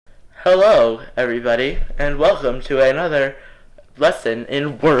Hello, everybody, and welcome to another lesson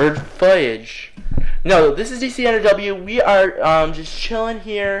in word voyage. No, this is DCNW. We are just chilling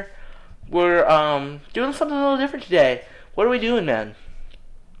here. We're doing something a little different today. What are we doing, man?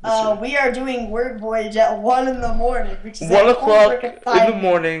 We are doing word voyage at 1 in the morning, which is 1 o'clock in in the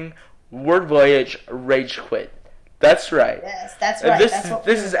morning. Word voyage, rage quit. That's right. Yes, that's And right.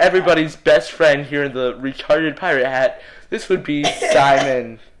 this is everybody's best friend here in the retarded pirate hat. This would be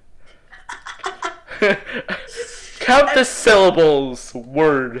Simon. Count the syllables.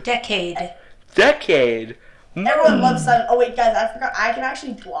 Word. Decade. Decade. Everyone loves Simon. Oh wait, guys, I forgot. I can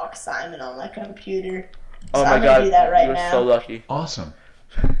actually block Simon on my computer. Oh So my I'm god, gonna do that right you're now. so lucky. Awesome.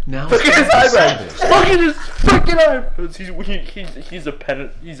 Now Look at his start the eyebrows. syllables. Look at his fucking eyebrows. He's a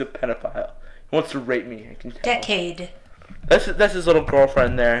pedophile. He wants to rape me. I can tell. Decade. That's his little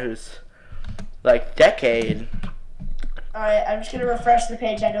girlfriend there, who's like decade. Alright, I'm just gonna refresh the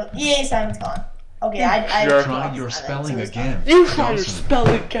page. I don't. Yay, Simon's gone. Okay, I Sure. Try blocked your Simon, spelling so he's gone. again. You try to Dawson. spell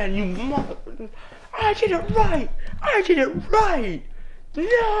again, you mother. I did it right. I did it right.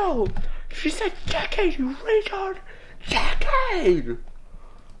 No, she said decade, you retard. Decade.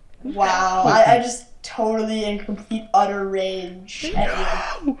 Wow, I just totally in complete utter rage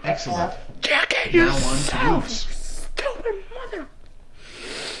at you. No. Excellent. Decade Now on to yourself. roofs. Stupid mother.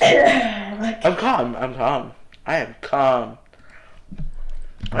 Like, I'm calm. I'm calm. I am calm.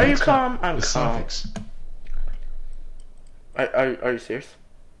 Are you Next up, calm? I'm the calm. suffix. Are you serious?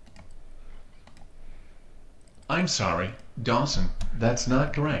 I'm sorry, Dawson. That's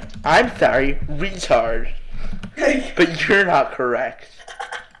not correct. I'm sorry, retard. But you're not correct.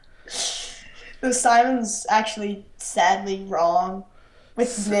 the Simon's actually sadly wrong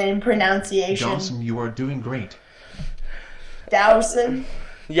with his name pronunciation. Dawson, you are doing great. Dawson.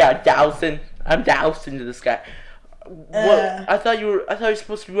 Yeah, Dawson. I'm Dawson to this guy. What? I thought you were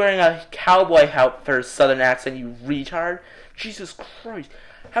supposed to be wearing a cowboy hat for a southern accent, you retard. Jesus Christ.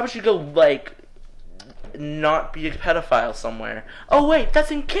 How about you go, like, not be a pedophile somewhere? Oh, wait,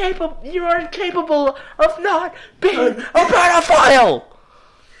 that's incapable. You are incapable of not being a pedophile!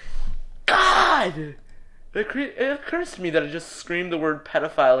 God! It occurs to me that I just screamed the word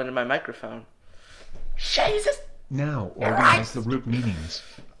pedophile into my microphone. Jesus! Now organize the root meanings.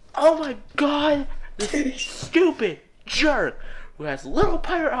 Oh my god! This stupid jerk who has little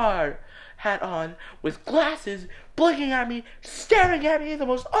pirate hat on with glasses blinking at me, staring at me in the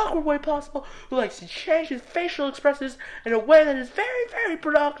most awkward way possible, who likes to change his facial expressions in a way that is very, very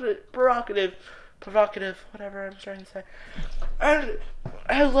provocative, whatever I'm trying to say. And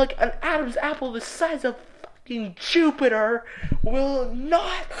like an Adam's apple the size of fucking Jupiter will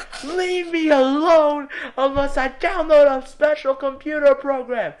not leave me alone unless I download a special computer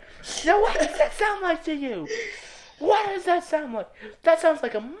program. Now what does that sound like to you? What does that sound like? That sounds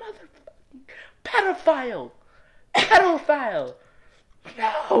like a motherfucking pedophile. Pedophile.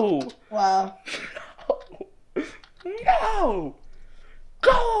 No. Wow. No. No.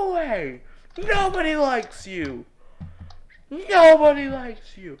 Go away. Nobody likes you. Nobody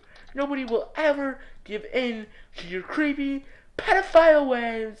likes you. Nobody will ever give in to your creepy pedophile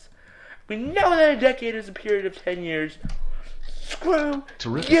ways. We know that a decade is a period of 10 years. Screw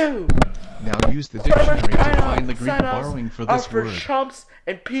Terrific. you. Now use the dictionary to find the Greek borrowing for are this for word. chumps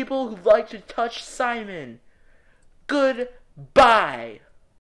and people who like to touch Simon. Goodbye.